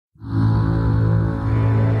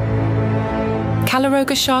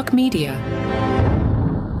Calaroga Shark Media.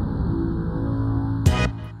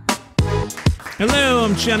 Hello,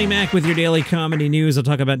 I'm Johnny Mac with your daily comedy news. I'll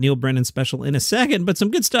talk about Neal Brennan's special in a second, but some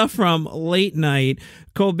good stuff from late night.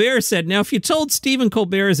 Colbert said, now, if you told Stephen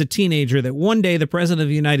Colbert as a teenager that one day the President of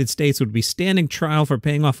the United States would be standing trial for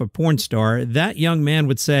paying off a porn star, that young man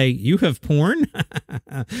would say, you have porn?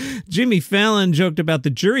 Jimmy Fallon joked about the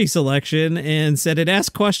jury selection and said it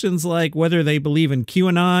asked questions like whether they believe in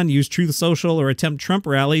QAnon, use Truth Social, or attempt Trump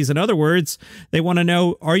rallies. In other words, they want to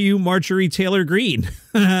know, are you Marjorie Taylor Greene?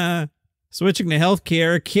 Switching to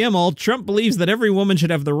healthcare, Kimmel, Trump believes that every woman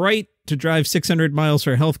should have the right to drive 600 miles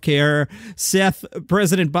for healthcare. Seth,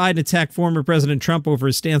 President Biden attacked former President Trump over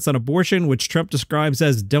his stance on abortion, which Trump describes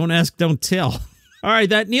as don't ask, don't tell. All right,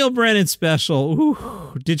 that Neal Brennan special.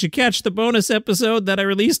 Ooh, did you catch the bonus episode that I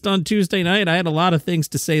released on Tuesday night? I had a lot of things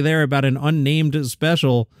to say there about an unnamed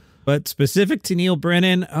special, but specific to Neal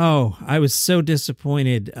Brennan, oh, I was so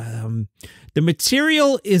disappointed. The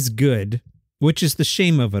material is good, which is the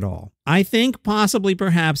shame of it all. I think possibly,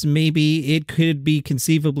 perhaps, maybe it could be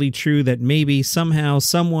conceivably true that maybe somehow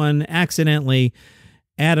someone accidentally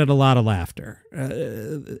added a lot of laughter.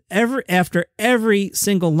 After every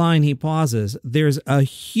single line he pauses, there's a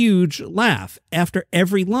huge laugh after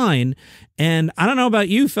every line. And I don't know about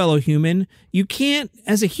you, fellow human, you can't,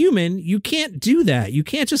 as a human, you can't do that. You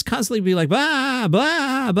can't just constantly be like, blah,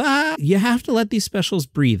 blah, blah. You have to let these specials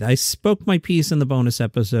breathe. I spoke my piece in the bonus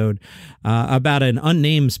episode about an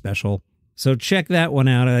unnamed special. So check that one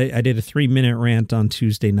out. I did a 3-minute rant on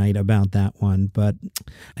Tuesday night about that one, but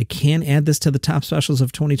I can't add this to the top specials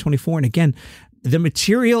of 2024. And again, the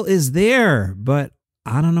material is there, but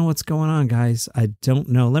I don't know what's going on, guys. I don't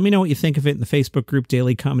know. Let me know what you think of it in the Facebook group,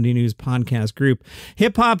 Daily Comedy News Podcast Group.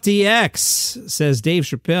 Hip Hop DX says Dave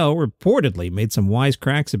Chappelle reportedly made some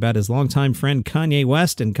wisecracks about his longtime friend Kanye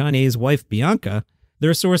West and Kanye's wife Bianca.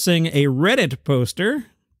 They're sourcing a Reddit poster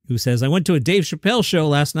who says, I went to a Dave Chappelle show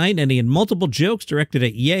last night and he had multiple jokes directed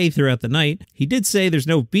at Ye throughout the night. He did say there's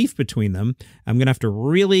no beef between them. I'm going to have to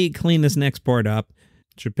really clean this next part up.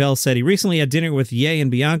 Chappelle said he recently had dinner with Ye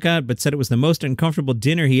and Bianca, but said it was the most uncomfortable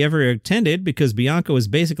dinner he ever attended because Bianca was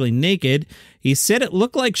basically naked. He said it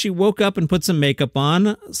looked like she woke up and put some makeup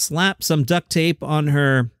on, slapped some duct tape on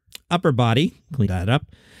her upper body, cleaned that up,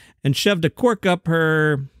 and shoved a cork up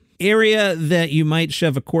her area that you might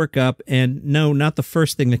shove a cork up. And no, not the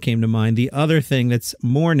first thing that came to mind. The other thing that's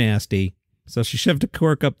more nasty. So she shoved a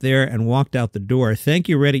cork up there and walked out the door. Thank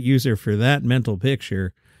you, Reddit user, for that mental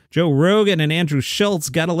picture. Joe Rogan and Andrew Schultz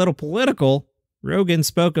got a little political. Rogan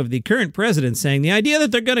spoke of the current president, saying the idea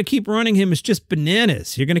that they're going to keep running him is just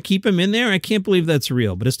bananas. You're going to keep him in there? I can't believe that's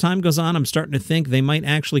real. But as time goes on, I'm starting to think they might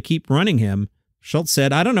actually keep running him. Schultz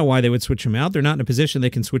said, I don't know why they would switch him out. They're not in a position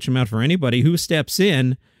they can switch him out for anybody. Who steps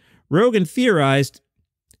in? Rogan theorized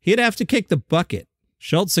he'd have to kick the bucket.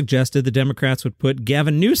 Schultz suggested the Democrats would put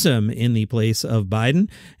Gavin Newsom in the place of Biden,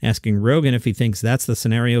 asking Rogan if he thinks that's the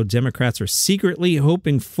scenario Democrats are secretly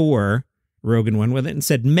hoping for. Rogan went with it and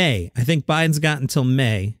said May. I think Biden's got until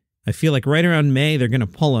May. I feel like right around May, they're going to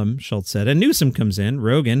pull him, Schultz said. And Newsom comes in.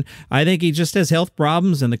 Rogan, I think he just has health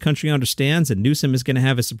problems and the country understands, and Newsom is going to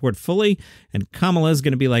have his support fully. And Kamala is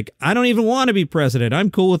going to be like, I don't even want to be president.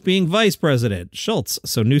 I'm cool with being vice president. Schultz,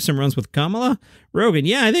 so Newsom runs with Kamala? Rogan,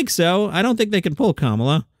 yeah, I think so. I don't think they can pull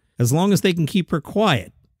Kamala as long as they can keep her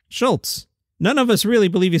quiet. Schultz, none of us really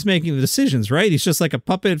believe he's making the decisions, right? He's just like a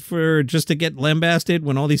puppet for just to get lambasted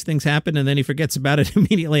when all these things happen, and then he forgets about it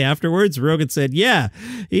immediately afterwards. Rogan said, yeah,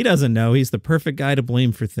 he doesn't know. He's the perfect guy to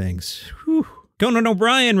blame for things. Whew. Conan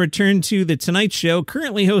O'Brien returned to The Tonight Show,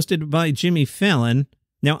 currently hosted by Jimmy Fallon.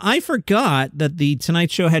 Now, I forgot that The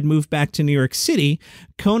Tonight Show had moved back to New York City.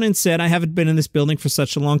 Conan said, I haven't been in this building for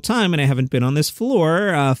such a long time, and I haven't been on this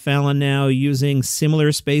floor. Fallon now using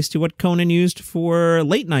similar space to what Conan used for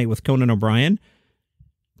Late Night with Conan O'Brien.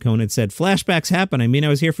 Conan said, flashbacks happen. I mean, I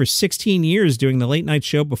was here for 16 years doing the late night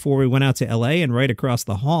show before we went out to L.A. and right across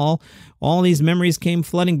the hall. All these memories came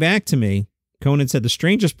flooding back to me. Conan said the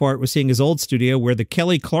strangest part was seeing his old studio where the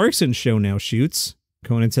Kelly Clarkson show now shoots.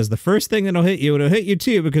 Conan says the first thing that'll hit you, it'll hit you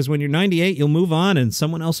too, because when you're 98, you'll move on and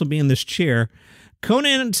someone else will be in this chair.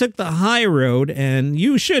 Conan took the high road, and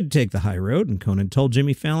you should take the high road. And Conan told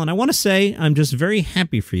Jimmy Fallon, I want to say I'm just very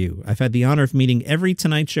happy for you. I've had the honor of meeting every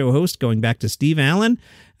Tonight Show host going back to Steve Allen,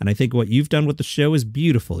 and I think what you've done with the show is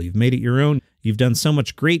beautiful. You've made it your own. You've done so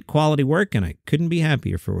much great quality work, and I couldn't be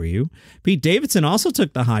happier for you. Pete Davidson also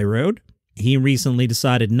took the high road. He recently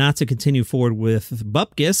decided not to continue forward with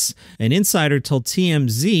Bupkis. An insider told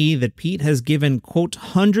TMZ that Pete has given, quote,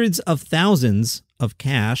 hundreds of thousands of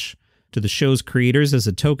cash to the show's creators as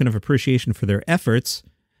a token of appreciation for their efforts.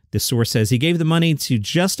 The source says he gave the money to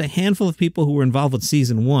just a handful of people who were involved with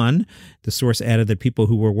season 1. The source added that people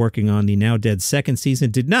who were working on the now dead second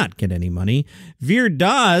season did not get any money. Veer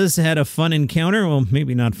Dawes had a fun encounter. Well,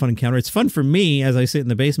 maybe not fun encounter. It's fun for me as I sit in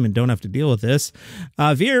the basement, don't have to deal with this.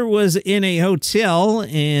 Veer was in a hotel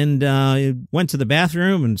and went to the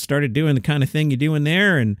bathroom and started doing the kind of thing you do in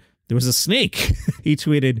there, and there was a snake. He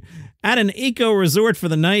tweeted, "At an eco resort for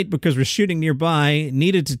the night because we're shooting nearby,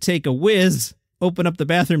 needed to take a whiz, open up the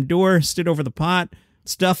bathroom door, stood over the pot,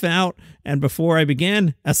 stuff out, and before I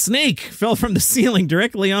began, a snake fell from the ceiling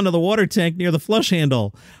directly onto the water tank near the flush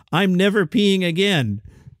handle. I'm never peeing again."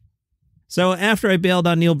 So after I bailed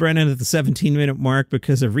on Neal Brennan at the 17-minute mark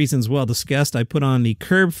because of reasons well discussed, I put on the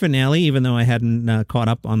Curb finale, even though I hadn't caught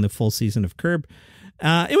up on the full season of Curb.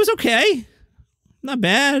 It was okay. Not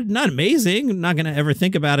bad, not amazing. I'm not going to ever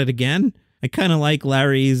think about it again. I kind of like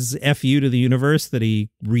Larry's F.U. to the universe that he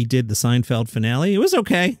redid the Seinfeld finale. It was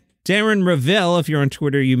okay. Darren Ravel, if you're on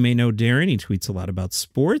Twitter, you may know Darren. He tweets a lot about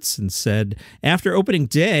sports and said, after opening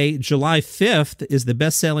day, July 5th is the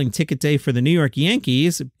best-selling ticket day for the New York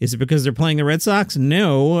Yankees. Is it because they're playing the Red Sox?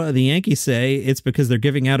 No, the Yankees say it's because they're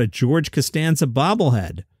giving out a George Costanza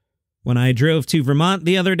bobblehead. When I drove to Vermont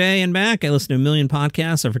the other day and back, I listened to a million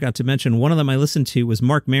podcasts. I forgot to mention one of them I listened to was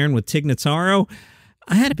Marc Maron with Tig Notaro.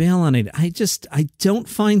 I had to bail on it. I don't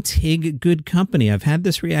find Tig good company. I've had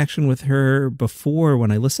this reaction with her before when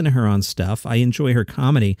I listen to her on stuff. I enjoy her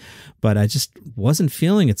comedy, but I just wasn't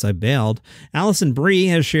feeling it, so I bailed. Allison Brie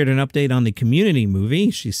has shared an update on the Community movie.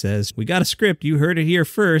 She says, "We got a script. You heard it here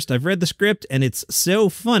first. I've read the script, and it's so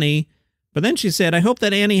funny." But then she said, "I hope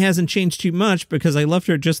that Annie hasn't changed too much because I loved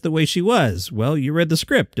her just the way she was." Well, you read the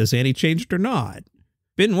script. Has Annie changed or not?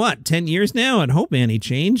 Been what, 10 years now? And hope Annie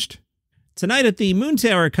changed. Tonight at the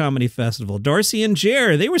Moontower Comedy Festival, Darcy and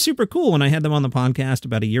Jer, they were super cool when I had them on the podcast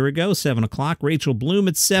about a year ago, 7 o'clock. Rachel Bloom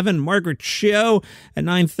at 7, Margaret Cho at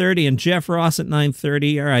 9:30, and Jeff Ross at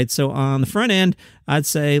 9:30. All right, so on the front end, I'd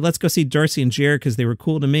say let's go see Darcy and Jer because they were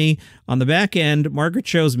cool to me. On the back end, Margaret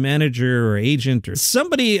Cho's manager or agent or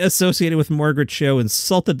somebody associated with Margaret Cho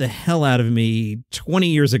insulted the hell out of me 20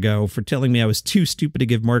 years ago for telling me I was too stupid to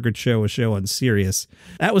give Margaret Cho a show on Sirius.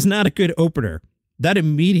 That was not a good opener. That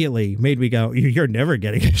immediately made me go, you're never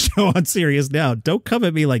getting a show on Sirius now. Don't come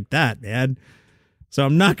at me like that, man. So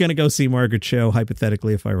I'm not going to go see Margaret Cho,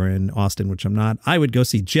 hypothetically, if I were in Austin, which I'm not. I would go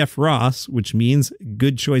see Jeff Ross, which means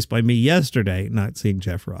good choice by me yesterday, not seeing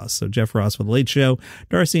Jeff Ross. So Jeff Ross for the late show,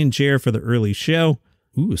 Darcy and Jer for the early show.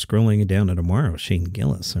 Ooh, scrolling it down to tomorrow, Shane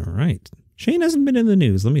Gillis. All right. Shane hasn't been in the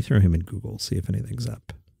news. Let me throw him in Google, see if anything's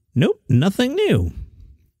up. Nope, nothing new.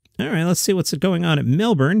 All right, let's see what's going on at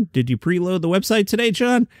Melbourne. Did you preload the website today,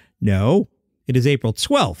 John? No. It is April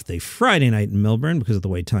 12th, a Friday night in Melbourne because of the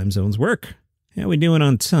way time zones work. How we doing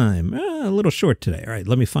on time? A little short today. All right,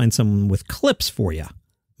 let me find someone with clips for you.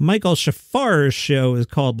 Michael Shafar's show is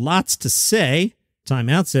called Lots to Say. Time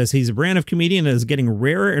Out says he's a brand of comedian that is getting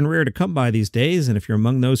rarer and rarer to come by these days, and if you're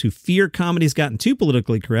among those who fear comedy's gotten too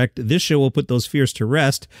politically correct, this show will put those fears to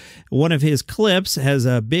rest. One of his clips has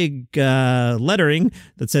a big lettering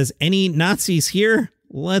that says, "Any Nazis here?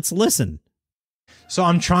 Let's listen." So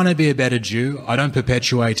I'm trying to be a better Jew. I don't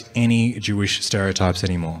perpetuate any Jewish stereotypes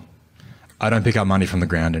anymore. I don't pick up money from the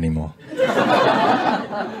ground anymore.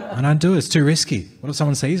 I don't do it. It's too risky. What if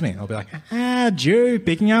someone sees me? I'll be like, Jew,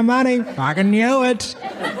 picking up money. Fucking knew it.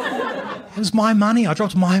 It was my money. I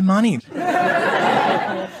dropped my money.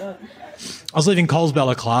 I was leaving Coles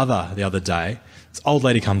Balaclava the other day. This old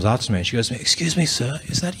lady comes up to me. She goes to me, "Excuse me, sir,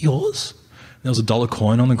 is that yours?" And there was a $1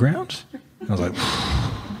 coin on the ground. And I was like,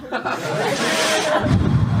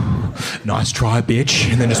 "Nice try,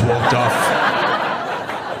 bitch." And then just walked off.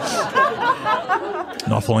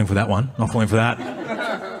 Not falling for that one. Not falling for that.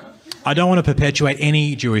 I don't want to perpetuate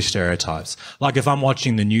any Jewish stereotypes. Like if I'm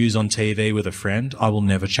watching the news on TV with a friend, I will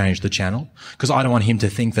never change the channel because I don't want him to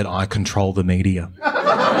think that I control the media.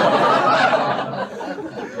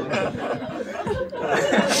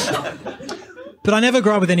 But I never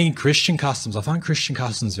grew up with any Christian customs. I find Christian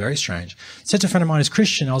customs very strange. I said to a friend of mine who's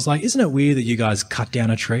Christian, I was like, "Isn't it weird that you guys cut down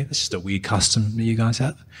a tree? That's just a weird custom that you guys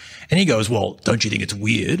have." And he goes, "Well, don't you think it's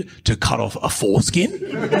weird to cut off a foreskin?"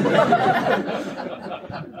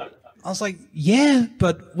 I was like, "Yeah,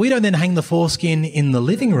 but we don't then hang the foreskin in the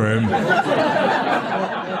living room."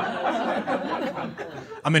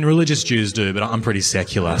 I mean, religious Jews do, but I'm pretty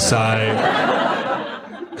secular, so...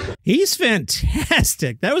 He's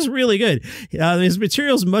fantastic. That was really good. His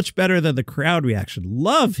material's much better than the crowd reaction.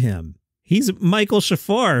 Love him. He's Michael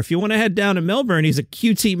Shafar. If you want to head down to Melbourne, he's at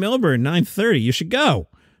QT Melbourne, 9:30. You should go.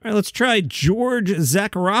 All right, let's try George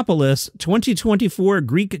Zacharopoulos, 2024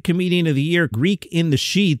 Greek Comedian of the Year, Greek in the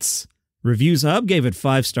Sheets. Reviews Hub gave it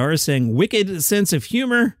 5 stars, saying wicked sense of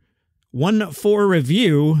humor. 1-4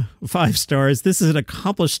 review, 5 stars. This is an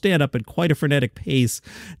accomplished stand-up at quite a frenetic pace.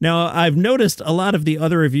 Now, I've noticed a lot of the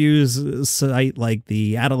other reviews cite like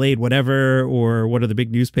the Adelaide whatever, or what are the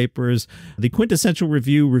big newspapers. The quintessential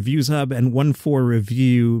review, Reviews Hub, and 1-4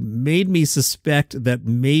 review made me suspect that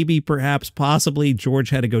maybe, perhaps, possibly George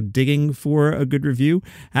had to go digging for a good review.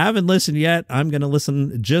 I haven't listened yet. I'm going to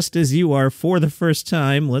listen just as you are for the first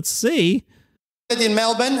time. Let's see. In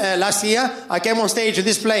Melbourne last year, I came on stage in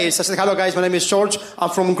this place. I said, hello guys, my name is George, I'm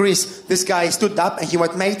from Greece. This guy stood up and he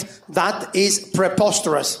went, mate, that is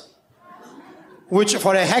preposterous. Which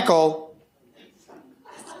for a heckle,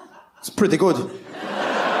 it's pretty good.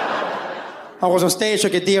 I was on stage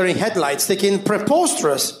like a deer in headlights thinking,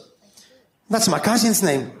 preposterous? That's my cousin's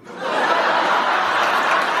name.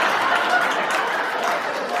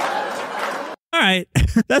 All right,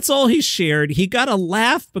 that's all he shared. He got a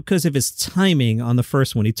laugh because of his timing on the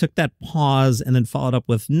first one. He took that pause and then followed up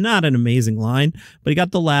with not an amazing line, but he got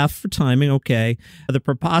the laugh for timing. Okay. The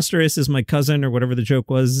preposterous is my cousin or whatever the joke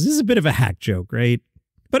was. This is a bit of a hack joke, right?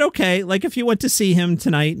 But okay, like if you went to see him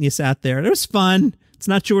tonight and you sat there, it was fun. It's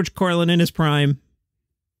not George Carlin in his prime,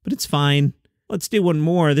 but it's fine. Let's do one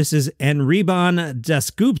more. This is Enriban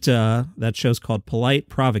Dasgupta. That show's called Polite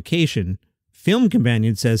Provocation. Film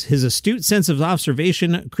Companion says his astute sense of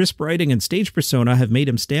observation, crisp writing, and stage persona have made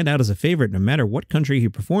him stand out as a favorite no matter what country he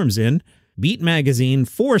performs in. Beat Magazine,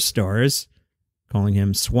 4 stars, calling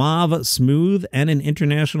him suave, smooth, and an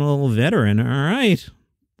international veteran. All right,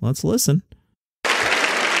 let's listen.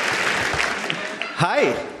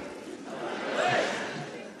 Hi.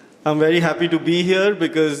 I'm very happy to be here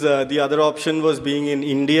because the other option was being in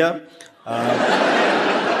India.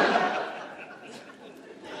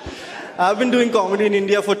 I've been doing comedy in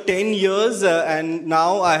India for 10 years and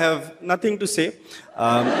now I have nothing to say.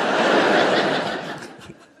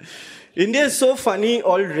 India is so funny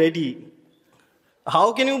already.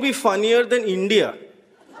 How can you be funnier than India?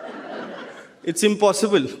 It's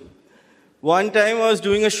impossible. One time I was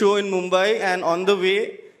doing a show in Mumbai and on the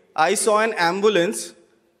way I saw an ambulance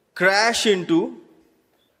crash into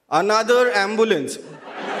another ambulance.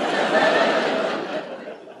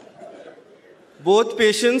 Both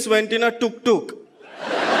patients went in a tuk-tuk.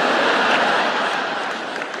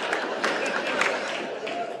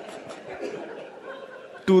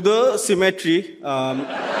 To the cemetery.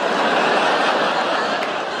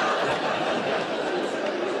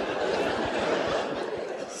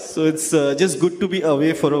 So it's just good to be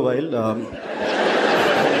away for a while.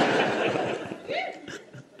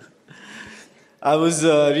 I was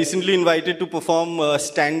recently invited to perform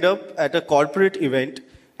stand-up at a corporate event.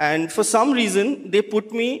 And for some reason, they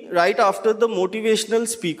put me right after the motivational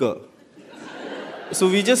speaker. So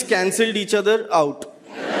we just cancelled each other out.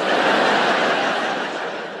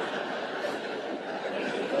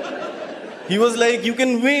 He was like, you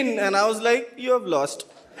can win. And I was like, you have lost.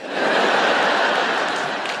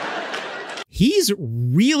 He's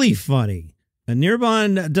really funny.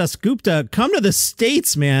 Nirban Dasgupta, come to the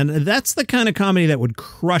States, man. That's the kind of comedy that would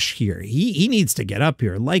crush here. He needs to get up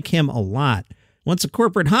here. Like him a lot. Once a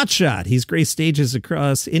corporate hotshot, he's graced stages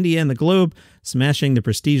across India and the globe, smashing the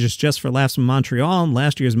prestigious Just for Laughs in Montreal and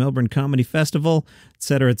last year's Melbourne Comedy Festival, et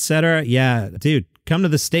cetera, et cetera. Yeah, dude, come to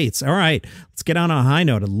the States. All right, let's get on a high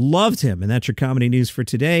note. I loved him, and that's your comedy news for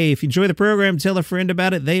today. If you enjoy the program, tell a friend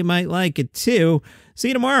about it. They might like it too. See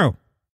you tomorrow.